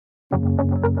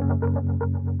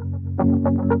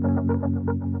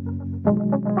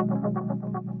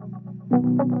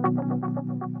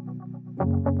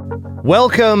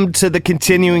Welcome to The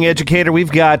Continuing Educator. We've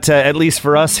got, at least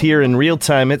for us here in real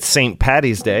time, it's St.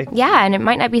 Patty's Day. Yeah, and it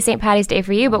might not be St. Patty's Day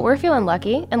for you, but we're feeling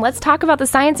lucky. And let's talk about the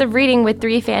science of reading with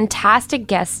three fantastic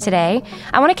guests today.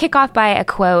 I want to kick off by a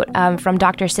quote from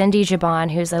Dr. Cindy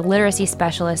Jabon, who's a literacy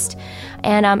specialist.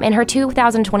 And in her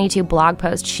 2022 blog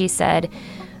post, she said,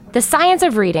 "The science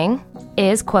of reading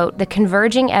is, quote, the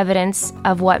converging evidence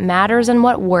of what matters and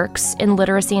what works in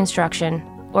literacy instruction,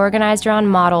 organized around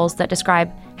models that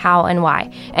describe how and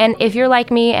why." And if you're like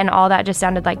me and all that just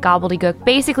sounded like gobbledygook,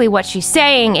 basically what she's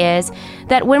saying is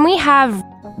that when we have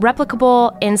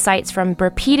replicable insights from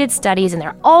repeated studies and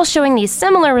they're all showing these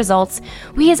similar results,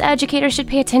 we as educators should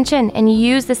pay attention and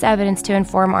use this evidence to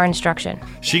inform our instruction.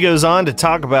 She goes on to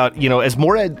talk about, as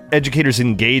more educators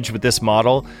engage with this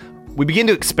model, we begin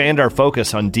to expand our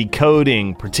focus on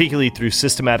decoding, particularly through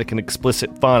systematic and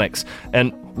explicit phonics.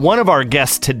 And one of our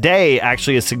guests today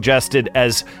actually has suggested,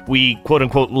 as we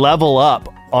quote-unquote level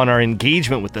up on our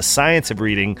engagement with the science of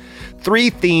reading, 3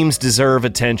 themes deserve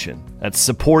attention. That's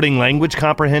supporting language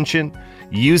comprehension,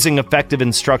 using effective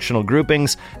instructional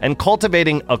groupings, and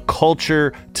cultivating a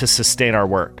culture to sustain our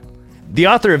work. The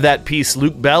author of that piece,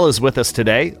 Luke Bell, is with us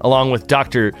today, along with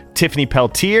Dr. Tiffany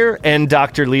Peltier and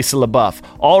Dr. Lisa LeBoeuf,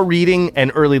 all reading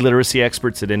and early literacy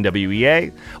experts at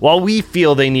NWEA. While we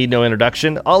feel they need no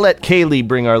introduction, I'll let Kailey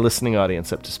bring our listening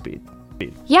audience up to speed.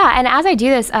 Yeah, and as I do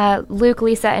this, Luke,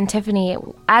 Lisa, and Tiffany,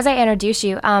 as I introduce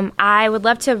you, I would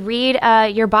love to read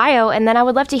your bio, and then I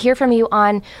would love to hear from you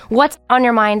on what's on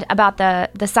your mind about the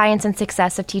science and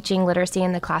success of teaching literacy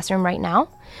in the classroom right now.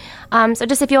 So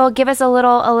just if you'll give us a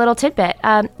little tidbit.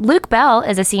 Luke Bell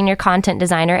is a senior content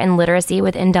designer in literacy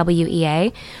with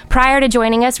NWEA. Prior to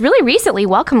joining us really recently,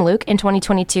 welcome Luke, in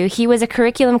 2022, he was a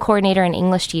curriculum coordinator and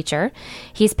English teacher.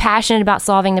 He's passionate about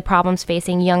solving the problems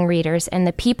facing young readers and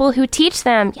the people who teach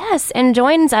them. Yes, and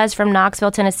joins us from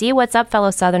Knoxville, Tennessee. What's up,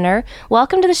 fellow Southerner?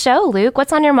 Welcome to the show, Luke.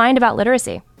 What's on your mind about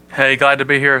literacy? Hey, glad to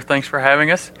be here. Thanks for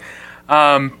having us.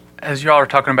 As y'all were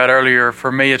talking about earlier,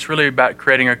 for me, it's really about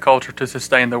creating a culture to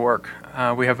sustain the work.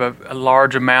 We have a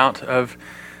large amount of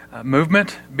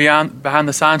movement behind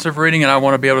the science of reading, and I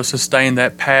want to be able to sustain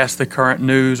that past the current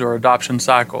news or adoption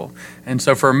cycle. And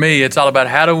so for me, it's all about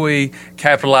how do we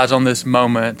capitalize on this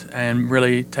moment and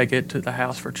really take it to the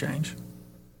house for change.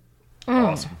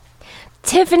 Awesome.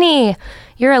 Tiffany,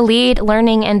 you're a lead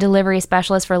learning and delivery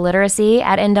specialist for literacy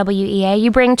at NWEA.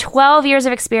 You bring 12 years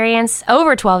of experience,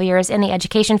 over 12 years in the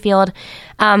education field,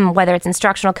 whether it's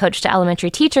instructional coach to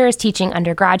elementary teachers, teaching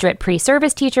undergraduate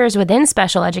pre-service teachers within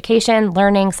special education,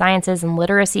 learning, sciences, and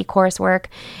literacy coursework.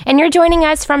 And you're joining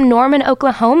us from Norman,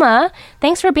 Oklahoma.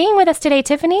 Thanks for being with us today,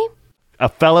 Tiffany. A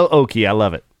fellow Okie, I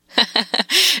love it.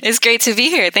 It's great to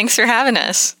be here. Thanks for having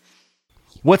us.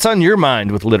 What's on your mind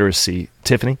with literacy,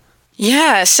 Tiffany?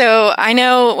 Yeah, so I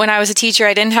know when I was a teacher,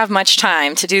 I didn't have much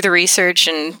time to do the research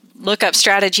and look up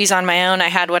strategies on my own. I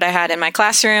had what I had in my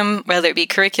classroom, whether it be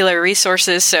curricular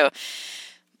resources. So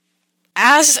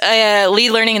as a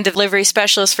lead learning and delivery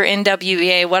specialist for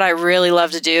NWEA, what I really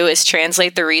love to do is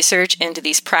translate the research into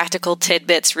these practical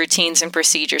tidbits, routines, and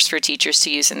procedures for teachers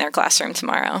to use in their classroom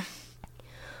tomorrow.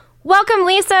 Welcome,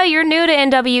 Lisa. You're new to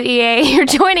NWEA. You're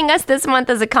joining us this month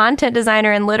as a content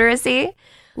designer in literacy.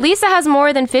 Lisa has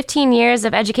more than 15 years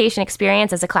of education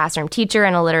experience as a classroom teacher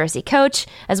and a literacy coach,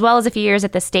 as well as a few years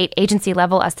at the state agency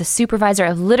level as the Supervisor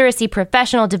of Literacy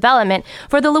Professional Development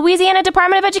for the Louisiana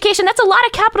Department of Education. That's a lot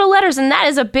of capital letters, and that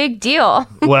is a big deal.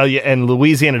 Well, yeah, and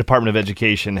Louisiana Department of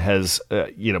Education has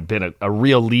been a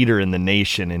real leader in the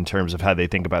nation in terms of how they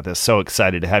think about this. So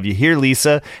excited to have you here,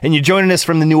 Lisa. And you're joining us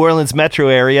from the New Orleans metro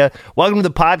area. Welcome to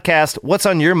the podcast. What's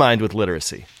on your mind with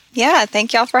literacy? Yeah,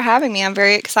 thank y'all for having me. I'm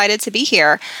very excited to be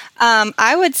here.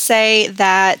 I would say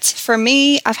that for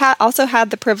me, I've also had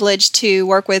the privilege to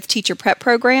work with teacher prep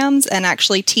programs and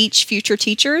actually teach future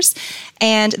teachers,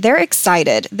 and they're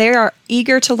excited. They are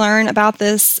eager to learn about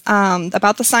this,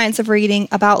 about the science of reading,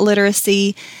 about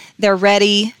literacy. They're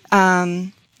ready,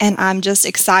 and I'm just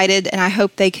excited, and I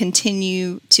hope they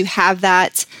continue to have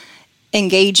that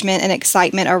engagement and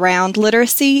excitement around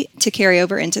literacy to carry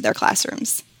over into their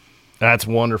classrooms. That's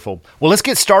wonderful. Well, let's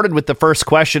get started with the first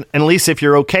question. And Lisa, if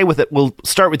you're okay with it, we'll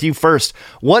start with you first.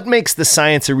 What makes the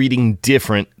science of reading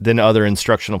different than other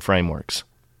instructional frameworks?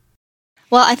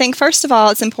 Well, I think first of all,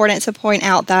 it's important to point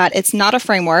out that it's not a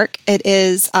framework. It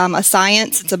is a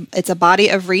science. It's a body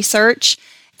of research.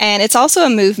 And it's also a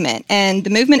movement. And the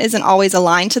movement isn't always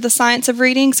aligned to the science of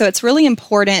reading. So it's really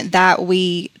important that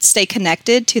we stay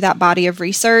connected to that body of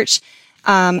research.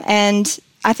 And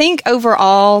I think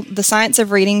overall, the science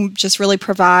of reading just really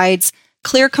provides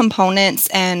clear components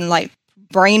and like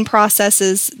brain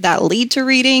processes that lead to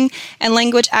reading and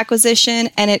language acquisition,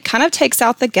 and it kind of takes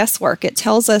out the guesswork. It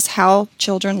tells us how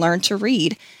children learn to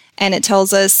read, and it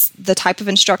tells us the type of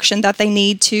instruction that they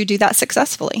need to do that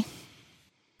successfully.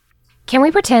 Can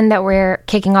we pretend that we're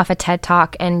kicking off a TED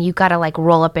Talk and you got to like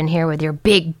roll up in here with your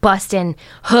big bustin'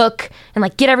 hook and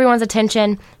like get everyone's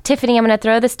attention? Tiffany, I'm going to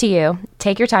throw this to you.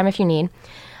 Take your time if you need.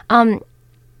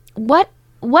 What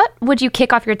would you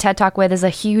kick off your TED Talk with as a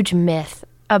huge myth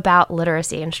about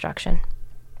literacy instruction?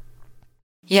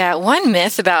 Yeah, one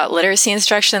myth about literacy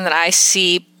instruction that I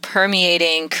see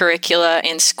permeating curricula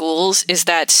in schools is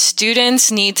that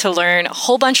students need to learn a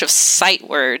whole bunch of sight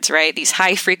words, right? These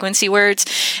high frequency words,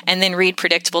 and then read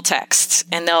predictable texts.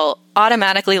 And they'll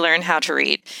automatically learn how to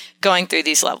read going through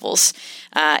these levels.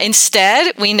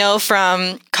 Instead, we know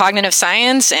from cognitive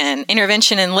science and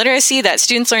intervention in literacy that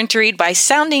students learn to read by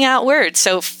sounding out words.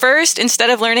 So first, instead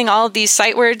of learning all of these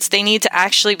sight words, they need to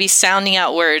actually be sounding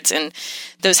out words. And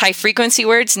those high frequency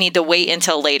words need to wait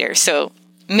until later. So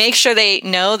make sure they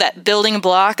know that building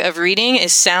block of reading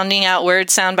is sounding out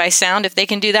words sound by sound. If they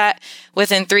can do that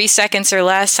within 3 seconds or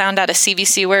less, sound out a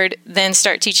CVC word, then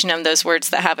start teaching them those words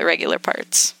that have irregular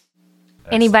parts.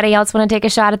 Anybody else want to take a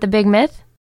shot at the big myth?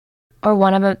 Or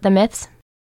one of the myths?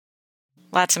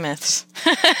 Lots of myths.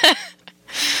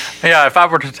 Yeah, if I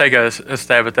were to take a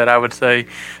stab at that, I would say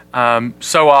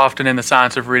so often in the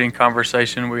science of reading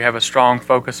conversation, we have a strong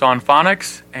focus on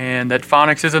phonics, and that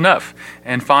phonics is enough.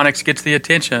 And phonics gets the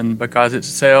attention because it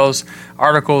sells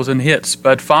articles and hits.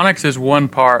 But phonics is one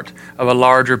part of a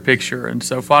larger picture. And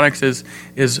so phonics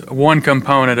is one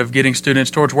component of getting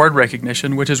students towards word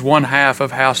recognition, which is one half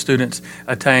of how students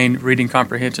attain reading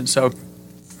comprehension. So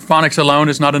phonics alone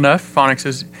is not enough.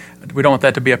 We don't want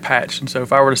that to be a patch. And so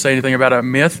if I were to say anything about a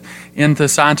myth in the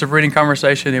science of reading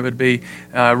conversation, it would be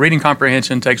reading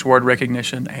comprehension takes word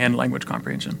recognition and language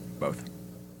comprehension, both.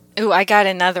 Ooh, I got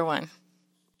another one.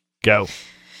 Go.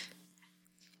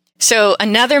 So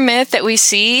another myth that we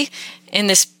see in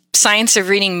this science of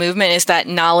reading movement is that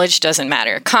knowledge doesn't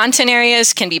matter. Content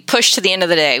areas can be pushed to the end of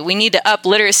the day. We need to up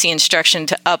literacy instruction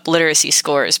to up literacy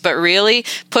scores. But really,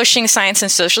 pushing science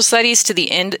and social studies to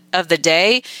the end of the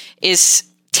day is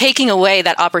taking away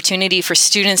that opportunity for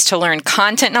students to learn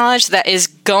content knowledge that is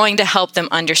going to help them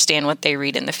understand what they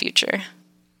read in the future.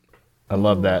 I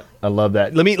love that.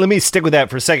 Let me stick with that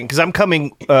for a second, because I'm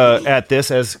coming at this,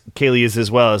 as Kailey is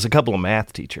as well, as a couple of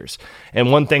math teachers.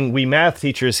 And one thing we math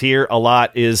teachers hear a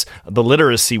lot is the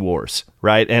literacy wars,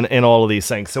 right? And all of these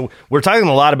things. So we're talking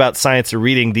a lot about science of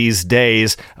reading these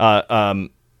days.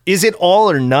 Is it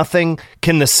all or nothing?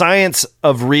 Can the science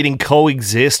of reading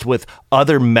coexist with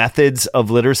other methods of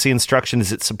literacy instruction?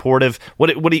 Is it supportive? Where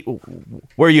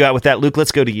are you at with that, Luke?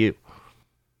 Let's go to you.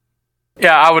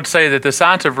 Yeah, I would say that the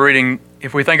science of reading,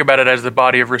 if we think about it as the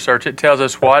body of research, it tells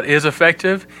us what is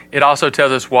effective, it also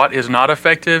tells us what is not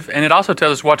effective, and it also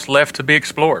tells us what's left to be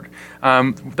explored.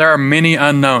 There are many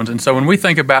unknowns, and so when we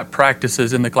think about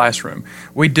practices in the classroom,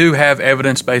 we do have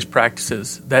evidence-based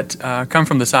practices that come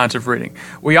from the science of reading.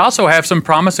 We also have some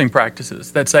promising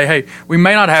practices that say, hey, we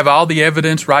may not have all the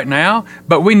evidence right now,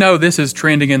 but we know this is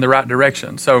trending in the right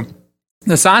direction. So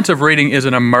the science of reading is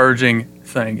an emerging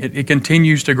thing. It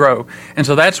continues to grow. And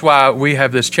so that's why we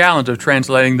have this challenge of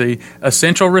translating the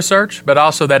essential research, but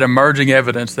also that emerging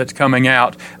evidence that's coming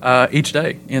out each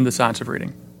day in the science of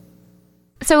reading.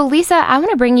 So, Lisa, I want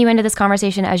to bring you into this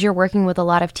conversation as you're working with a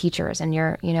lot of teachers and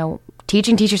you're,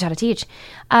 teaching teachers how to teach.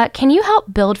 Can you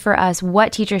help build for us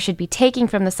what teachers should be taking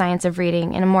from the science of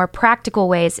reading in a more practical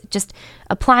ways, just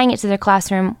applying it to their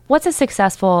classroom? What's a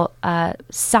successful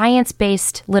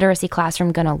science-based literacy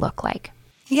classroom going to look like?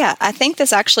 Yeah, I think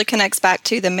this actually connects back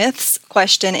to the myths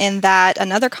question, in that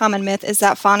another common myth is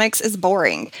that phonics is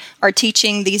boring, or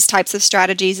teaching these types of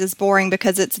strategies is boring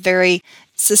because it's very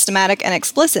systematic and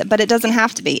explicit, but it doesn't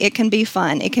have to be. It can be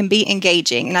fun. It can be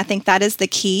engaging. And I think that is the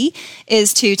key,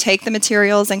 is to take the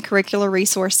materials and curricular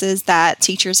resources that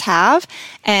teachers have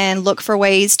and look for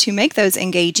ways to make those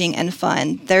engaging and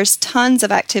fun. There's tons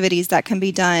of activities that can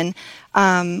be done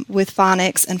with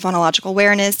phonics and phonological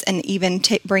awareness, and even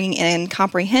bringing in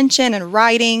comprehension and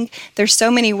writing. There's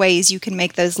so many ways you can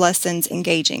make those lessons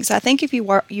engaging. So I think if you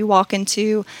walk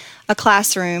into a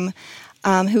classroom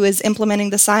who is implementing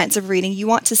the science of reading, you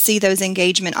want to see those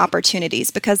engagement opportunities,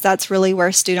 because that's really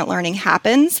where student learning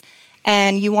happens.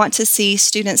 And you want to see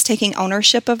students taking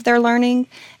ownership of their learning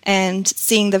and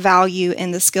seeing the value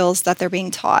in the skills that they're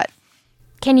being taught.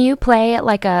 Can you play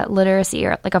like a literacy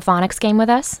or like a phonics game with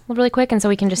us really quick, and so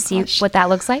we can just see what that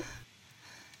looks like?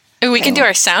 We can do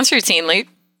our sounds routine, Luke.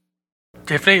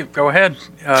 Tiffany, go ahead.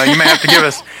 You may have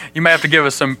to give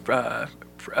us some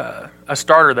a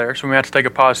starter there. So we may have to take a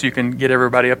pause so you can get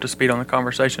everybody up to speed on the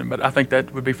conversation. But I think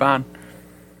that would be fine.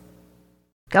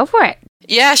 Go for it.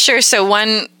 Yeah, sure. So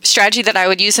one strategy that I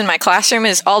would use in my classroom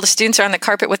is all the students are on the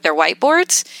carpet with their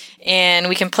whiteboards, and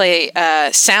we can play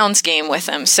a sounds game with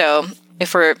them. So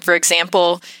if we're, for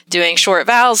example, doing short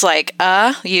vowels like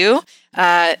you,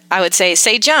 I would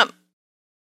say jump.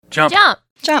 Jump. Jump.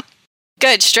 Jump.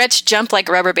 Good. Stretch, jump like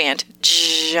a rubber band.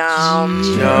 Jump.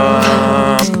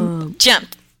 Jump. Jump.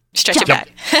 Stretch it back.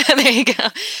 There you go.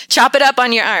 Chop it up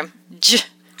on your arm.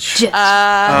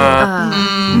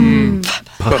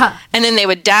 And then they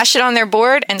would dash it on their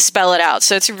board and spell it out.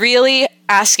 So it's really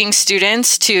asking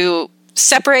students to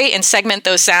separate and segment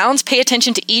those sounds, pay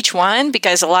attention to each one,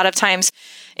 because a lot of times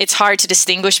it's hard to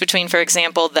distinguish between, for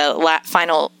example, the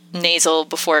final nasal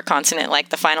before a consonant, like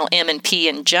the final M and P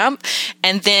and jump,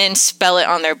 and then spell it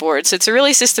on their board. So it's a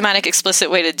really systematic, explicit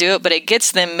way to do it, but it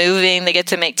gets them moving. They get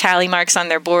to make tally marks on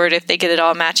their board if they get it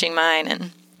all matching mine,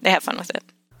 and they have fun with it.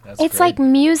 It's like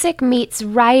music meets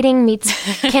writing meets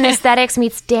kinesthetics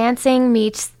meets dancing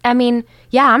meets, I'm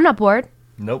not bored.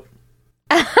 Nope.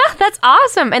 That's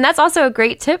awesome. And that's also a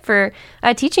great tip for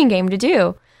a teaching game to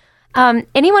do.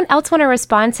 Anyone else want to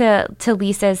respond to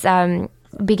Lisa's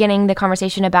beginning the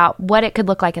conversation about what it could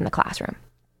look like in the classroom?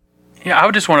 Yeah, I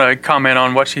would just want to comment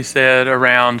on what she said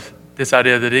around this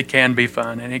idea that it can be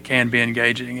fun and it can be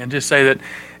engaging, and just say that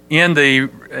in the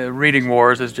reading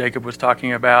wars, as Jacob was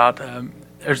talking about,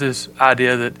 there's this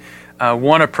idea that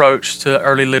one approach to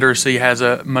early literacy has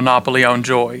a monopoly on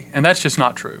joy, and that's just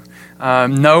not true.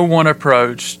 No one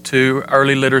approach to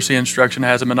early literacy instruction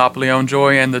has a monopoly on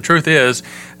joy, and the truth is,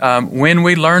 when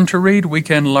we learn to read, we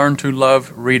can learn to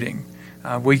love reading.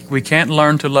 We can't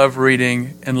learn to love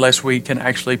reading unless we can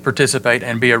actually participate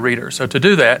and be a reader. So to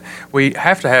do that, we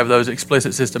have to have those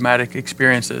explicit systematic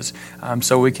experiences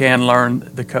so we can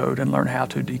learn the code and learn how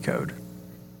to decode.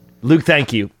 Luke,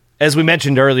 thank you. As we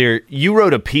mentioned earlier, you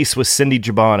wrote a piece with Cindy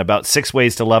Jabon about 6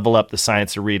 ways to level up the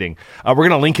science of reading. We're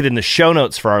going to link it in the show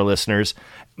notes for our listeners.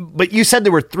 But you said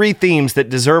there were 3 themes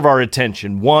that deserve our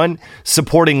attention. 1,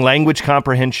 supporting language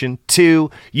comprehension.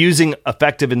 2, using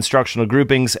effective instructional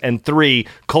groupings. And 3,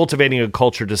 cultivating a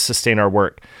culture to sustain our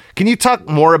work. Can you talk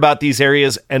more about these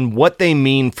areas and what they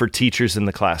mean for teachers in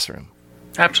the classroom?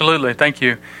 Absolutely. Thank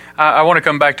you. I want to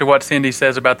come back to what Cindy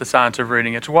says about the science of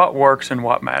reading. It's what works and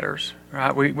what matters.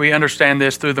 Right? We understand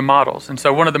this through the models. And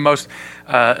so one of the most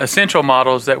essential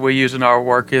models that we use in our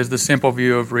work is the simple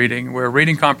view of reading, where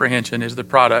reading comprehension is the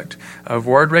product of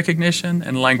word recognition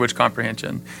and language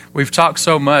comprehension. We've talked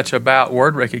so much about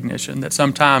word recognition that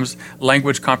sometimes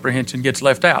language comprehension gets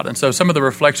left out. And so some of the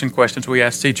reflection questions we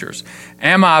ask teachers: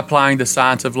 am I applying the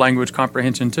science of language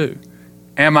comprehension too?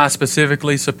 Am I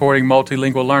specifically supporting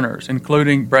multilingual learners,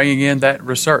 including bringing in that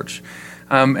research?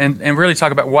 And really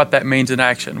talk about what that means in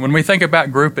action. When we think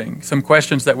about grouping, some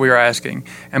questions that we are asking: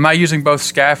 am I using both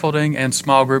scaffolding and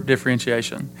small group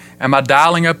differentiation? Am I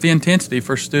dialing up the intensity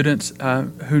for students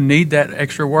who need that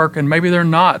extra work and maybe they're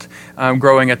not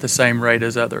growing at the same rate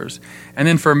as others? And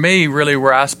then for me, really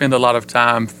where I spend a lot of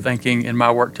time thinking in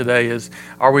my work today is,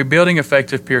 are we building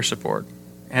effective peer support?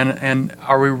 And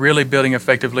are we really building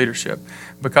effective leadership?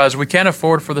 Because we can't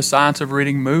afford for the science of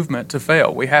reading movement to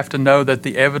fail. We have to know that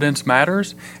the evidence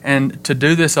matters, and to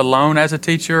do this alone as a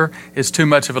teacher is too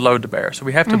much of a load to bear. So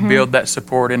we have to build that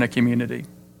support in a community.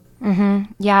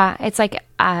 Yeah, it's like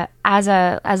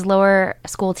as lower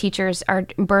school teachers are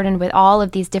burdened with all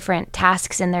of these different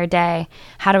tasks in their day,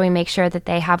 how do we make sure that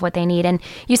they have what they need? And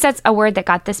you said a word that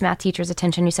got this math teacher's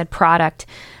attention. You said product.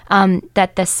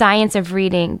 That the science of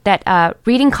reading, that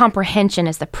reading comprehension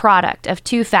is the product of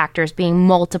 2 factors being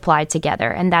multiplied together,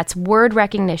 and that's word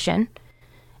recognition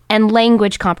and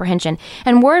language comprehension.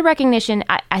 And word recognition,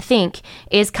 I think,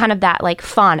 is kind of that like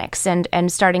phonics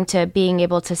and starting to being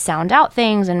able to sound out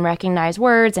things and recognize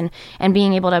words and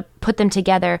being able to put them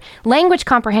together. Language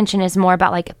comprehension is more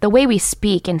about like the way we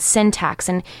speak and syntax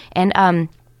and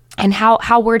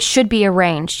how words should be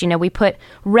arranged. You know, we put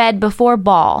red before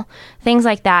ball, things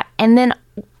like that. And then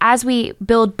as we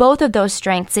build both of those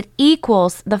strengths, it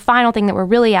equals the final thing that we're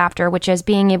really after, which is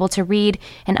being able to read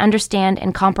and understand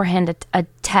and comprehend a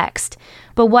text.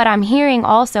 But what I'm hearing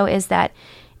also is that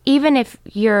even if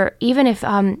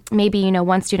maybe, you know,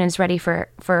 one student is ready for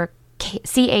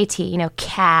CAT, you know,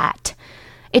 cat,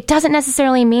 it doesn't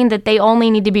necessarily mean that they only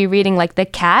need to be reading like the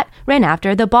cat ran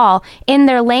after the ball in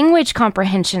their language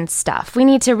comprehension stuff. We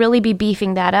need to really be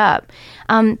beefing that up.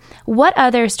 What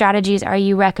other strategies are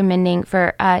you recommending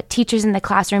for teachers in the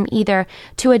classroom, either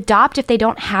to adopt if they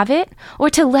don't have it or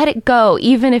to let it go,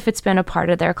 even if it's been a part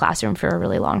of their classroom for a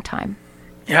really long time?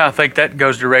 Yeah, I think that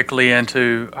goes directly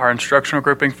into our instructional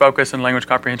grouping focus and language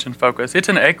comprehension focus. It's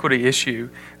an equity issue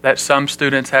that some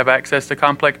students have access to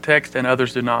complex text and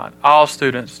others do not. All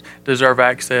students deserve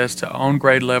access to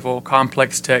on-grade level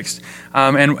complex text,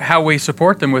 and how we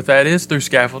support them with that is through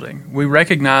scaffolding. We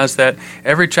recognize that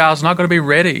every child's not going to be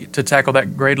ready to tackle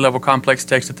that grade level complex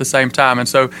text at the same time, and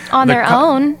so on their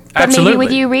own, but maybe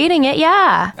with you reading it,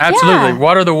 Absolutely. Yeah.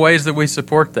 What are the ways that we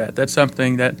support that? That's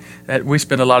something that we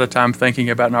spend a lot of time thinking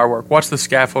about in our work. What's the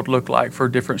scaffold look like for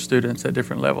different students at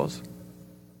different levels?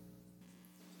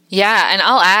 Yeah, and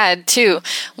I'll add, too,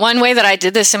 one way that I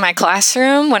did this in my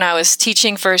classroom when I was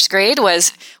teaching first grade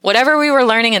was whatever we were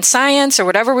learning in science or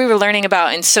whatever we were learning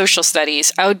about in social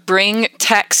studies, I would bring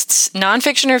texts,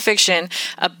 nonfiction or fiction,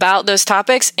 about those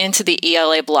topics into the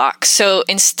ELA block. So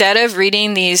instead of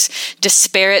reading these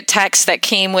disparate texts that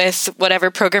came with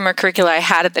whatever program or curricula I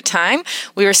had at the time,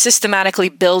 we were systematically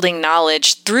building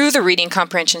knowledge through the reading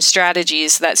comprehension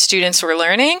strategies that students were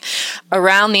learning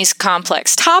around these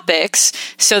complex topics,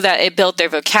 so that it built their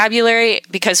vocabulary,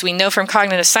 because we know from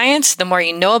cognitive science, the more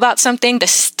you know about something, the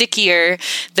stickier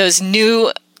those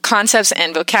new concepts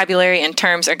and vocabulary and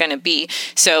terms are going to be.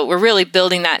 So we're really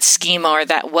building that schema or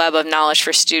that web of knowledge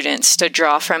for students to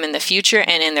draw from in the future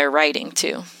and in their writing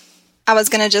too. I was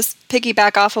going to just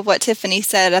piggyback off of what Tiffany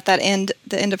said at the end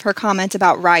of her comment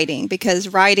about writing, because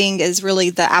writing is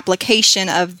really the application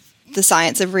of the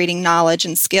science of reading knowledge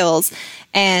and skills.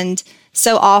 And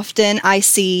so often I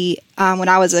see, when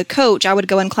I was a coach, I would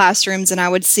go in classrooms and I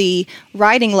would see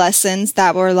writing lessons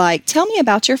that were like, tell me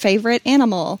about your favorite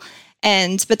animal.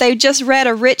 But they just read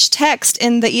a rich text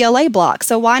in the ELA block.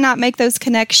 So why not make those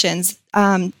connections?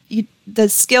 The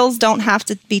skills don't have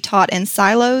to be taught in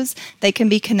silos. They can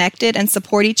be connected and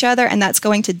support each other. And that's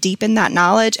going to deepen that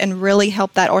knowledge and really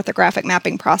help that orthographic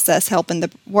mapping process help in the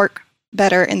work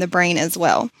better in the brain as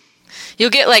well. You'll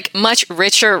get like much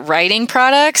richer writing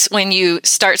products when you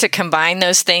start to combine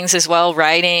those things as well,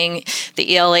 writing,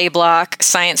 the ELA block,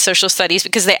 science, social studies,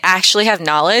 because they actually have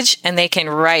knowledge and they can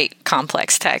write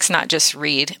complex text, not just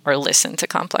read or listen to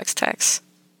complex text.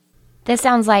 This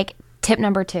sounds like tip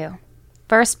number 2.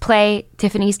 First, play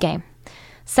Tiffany's game.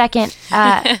 Second,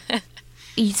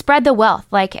 you spread the wealth,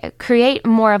 like create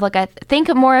more of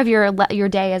think more of your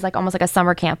day as like almost like a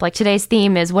summer camp. Like today's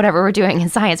theme is whatever we're doing in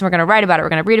science. We're going to write about it. We're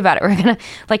going to read about it. We're going to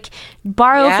like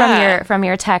borrow from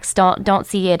your text. Don't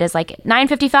see it as like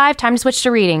 9:55, time to switch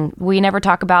to reading. We never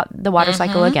talk about the water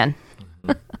cycle again.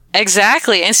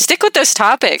 Exactly. And stick with those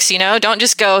topics, don't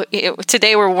just go,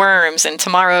 today we're worms and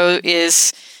tomorrow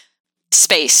is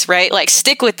space, right? Like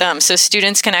stick with them so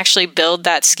students can actually build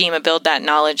that schema, build that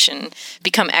knowledge, and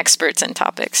become experts in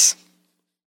topics.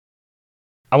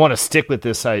 I want to stick with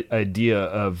this idea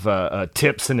of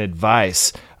tips and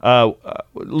advice.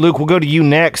 Luke, we'll go to you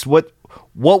next. What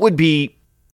would be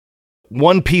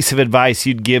one piece of advice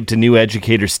you'd give to new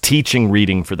educators teaching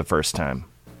reading for the first time?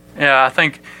 Yeah, I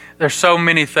think there's so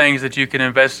many things that you can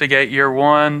investigate year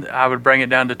one. I would bring it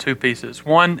down to 2 pieces.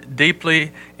 One,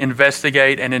 deeply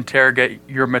investigate and interrogate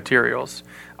your materials.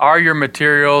 Are your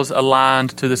materials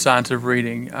aligned to the science of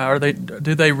reading?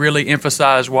 Do they really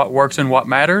emphasize what works and what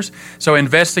matters? So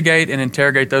investigate and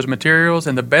interrogate those materials,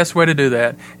 and the best way to do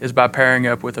that is by pairing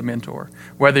up with a mentor.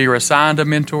 Whether you're assigned a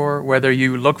mentor, whether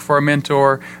you look for a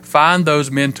mentor, find those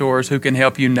mentors who can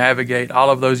help you navigate all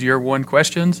of those year one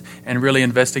questions and really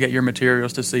investigate your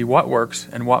materials to see what works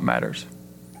and what matters.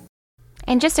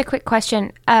 And just a quick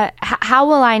question, how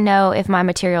will I know if my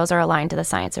materials are aligned to the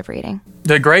science of reading?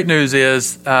 The great news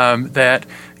is that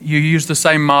you use the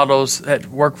same models that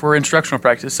work for instructional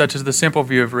practice, such as the simple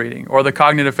view of reading or the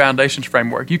cognitive foundations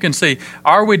framework. You can see,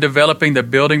 are we developing the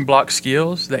building block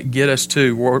skills that get us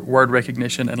to word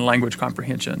recognition and language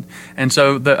comprehension? And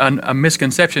so a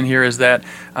misconception here is that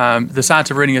the science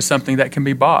of reading is something that can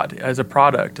be bought as a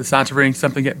product. The science of reading is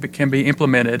something that can be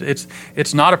implemented.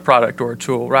 It's not a product or a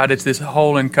tool, right? It's this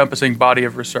whole encompassing body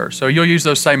of research. So you'll use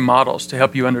those same models to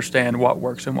help you understand what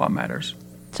works and what matters.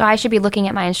 So I should be looking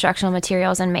at my instructional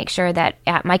materials and make sure that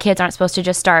my kids aren't supposed to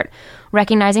just start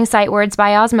recognizing sight words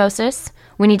by osmosis.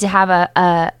 We need to have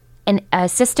an a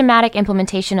systematic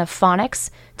implementation of phonics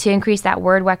to increase that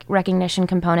word recognition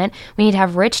component. We need to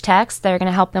have rich texts that are going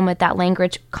to help them with that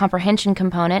language comprehension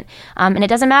component. And it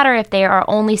doesn't matter if they are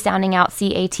only sounding out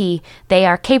CAT. They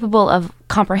are capable of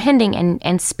comprehending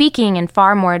and speaking in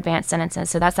far more advanced sentences.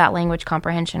 So that's that language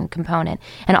comprehension component.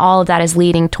 And all of that is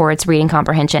leading towards reading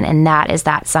comprehension. And that is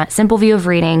that simple view of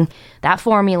reading, that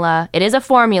formula. It is a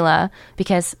formula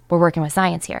because we're working with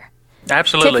science here.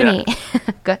 Absolutely.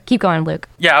 Tiffany, keep going, Luke.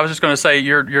 Yeah, I was just going to say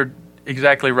you're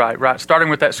exactly right. Starting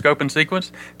with that scope and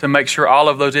sequence to make sure all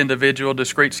of those individual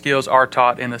discrete skills are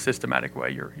taught in a systematic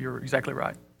way. You're exactly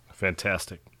right.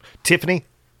 Fantastic. Tiffany?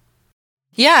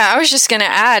 Yeah, I was just going to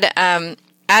add,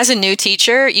 as a new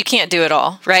teacher, you can't do it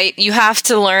all, right? You have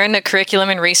to learn the curriculum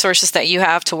and resources that you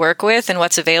have to work with and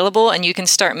what's available, and you can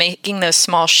start making those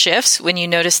small shifts when you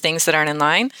notice things that aren't in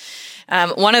line.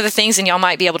 One of the things, and y'all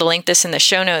might be able to link this in the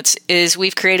show notes, is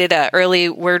we've created an early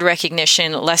word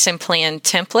recognition lesson plan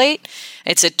template.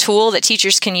 It's a tool that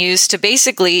teachers can use to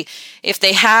basically, if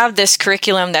they have this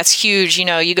curriculum that's huge,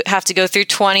 you have to go through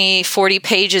 20, 40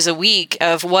 pages a week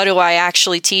of what do I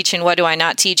actually teach and what do I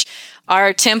not teach.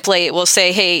 Our template will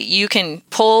say, hey, you can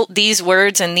pull these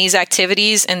words and these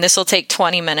activities, and this will take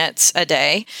 20 minutes a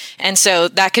day. And so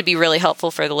that could be really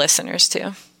helpful for the listeners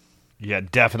too. Yeah,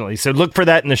 definitely. So look for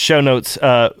that in the show notes,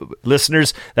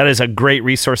 listeners. That is a great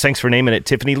resource. Thanks for naming it,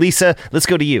 Tiffany. Lisa, let's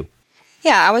go to you.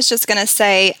 Yeah, I was just going to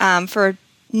say for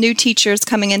new teachers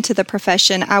coming into the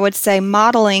profession, I would say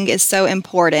modeling is so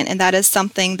important, and that is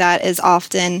something that is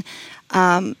often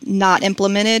not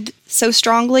implemented so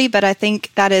strongly, but I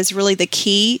think that is really the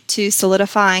key to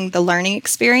solidifying the learning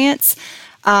experience.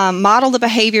 Model the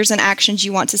behaviors and actions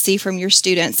you want to see from your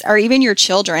students or even your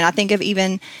children. I think of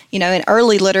even, in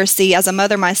early literacy, as a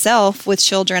mother myself with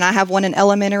children, I have one in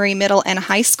elementary, middle, and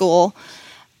high school,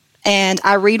 and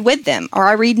I read with them or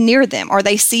I read near them or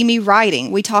they see me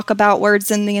writing. We talk about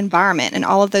words in the environment, and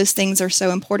all of those things are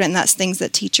so important. And that's things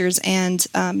that teachers and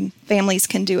families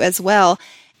can do as well.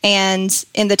 And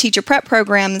in the teacher prep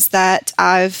programs that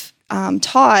I've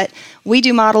taught, we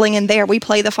do modeling in there. We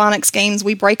play the phonics games.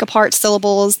 We break apart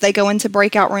syllables. They go into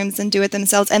breakout rooms and do it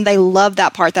themselves. And they love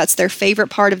that part. That's their favorite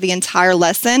part of the entire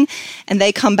lesson. And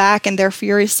they come back and they're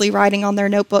furiously writing on their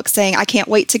notebook saying, I can't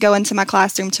wait to go into my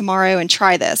classroom tomorrow and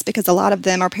try this, because a lot of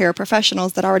them are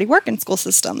paraprofessionals that already work in school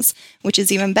systems, which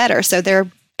is even better. So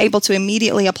they're able to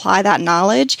immediately apply that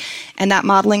knowledge, and that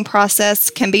modeling process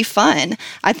can be fun.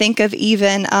 I think of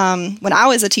even when I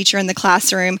was a teacher in the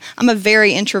classroom, I'm a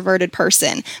very introverted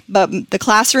person, but the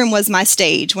classroom was my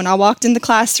stage. When I walked in the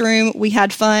classroom, we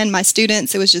had fun. My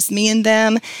students, it was just me and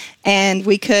them, and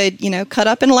we could, cut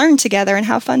up and learn together and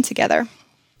have fun together.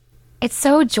 It's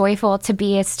so joyful to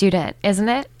be a student, isn't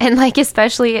it? And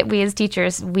especially we as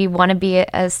teachers, we want to be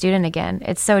a student again.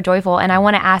 It's so joyful. And I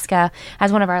want to ask,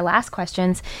 as one of our last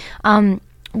questions,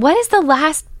 what is the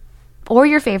last or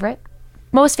your favorite,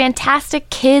 most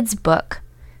fantastic kids book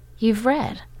you've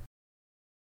read?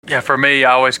 Yeah, for me,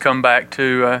 I always come back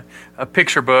to a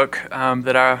picture book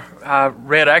that I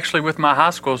read actually with my high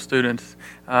school students.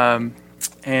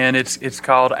 And it's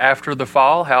called After the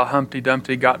Fall, How Humpty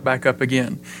Dumpty Got Back Up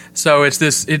Again. So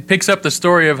it picks up the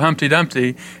story of Humpty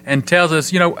Dumpty and tells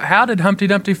us, how did Humpty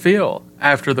Dumpty feel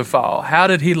after the fall? How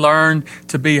did he learn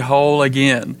to be whole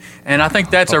again? And I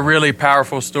think that's a really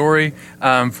powerful story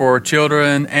for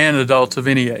children and adults of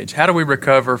any age. How do we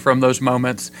recover from those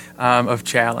moments of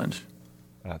challenge?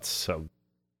 That's so.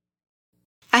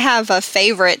 I have a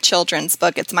favorite children's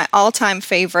book. It's my all-time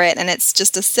favorite, and it's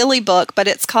just a silly book, but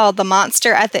it's called The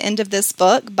Monster at the End of This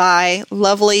Book by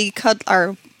cuddly,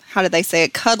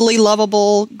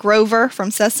 lovable Grover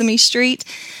from Sesame Street.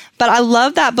 But I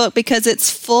love that book because it's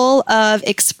full of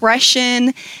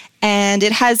expression, and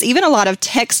it has even a lot of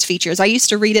text features. I used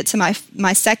to read it to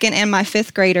my second and my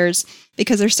fifth graders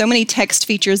because there's so many text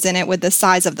features in it with the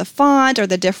size of the font or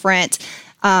the different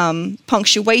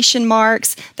punctuation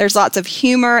marks. There's lots of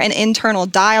humor and internal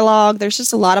dialogue. There's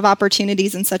just a lot of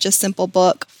opportunities in such a simple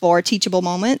book for teachable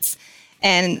moments.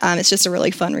 And it's just a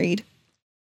really fun read.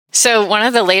 So one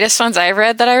of the latest ones I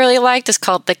read that I really liked is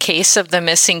called The Case of the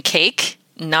Missing Cake,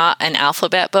 not an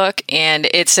alphabet book. And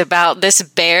it's about this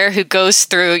bear who goes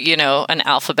through, an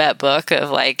alphabet book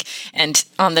of and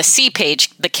on the C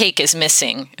page, the cake is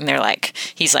missing. And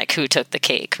he's like, who took the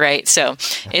cake? Right. So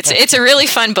it's a really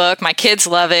fun book. My kids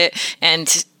love it.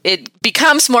 And it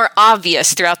becomes more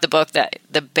obvious throughout the book that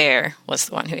the bear was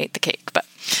the one who ate the cake. But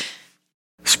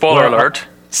spoiler alert.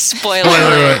 Spoiler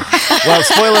alert. Well,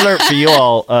 spoiler alert for you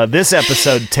all. This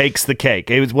episode takes the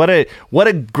cake. It was what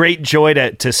a great joy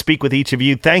to speak with each of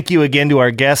you. Thank you again to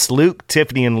our guests, Luke,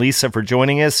 Tiffany, and Lisa, for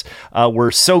joining us.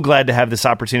 We're so glad to have this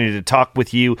opportunity to talk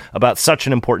with you about such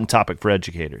an important topic for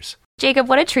educators. Jacob,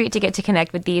 what a treat to get to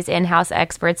connect with these in-house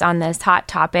experts on this hot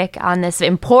topic, on this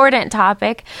important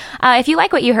topic. If you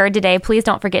like what you heard today, please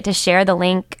don't forget to share the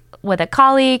link with a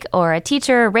colleague or a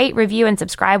teacher. Rate, review, and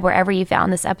subscribe wherever you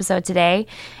found this episode today.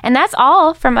 And that's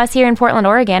all from us here in Portland,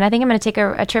 Oregon. I think I'm going to take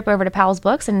a trip over to Powell's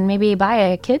Books and maybe buy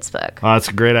a kid's book. Oh, that's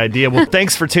a great idea. Well,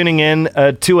 thanks for tuning in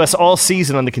to us all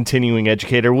season on The Continuing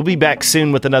Educator. We'll be back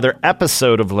soon with another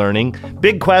episode of Learning.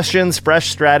 Big questions, fresh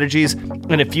strategies,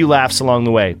 and a few laughs along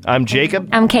the way. I'm Jacob.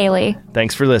 I'm Kailey.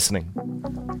 Thanks for listening.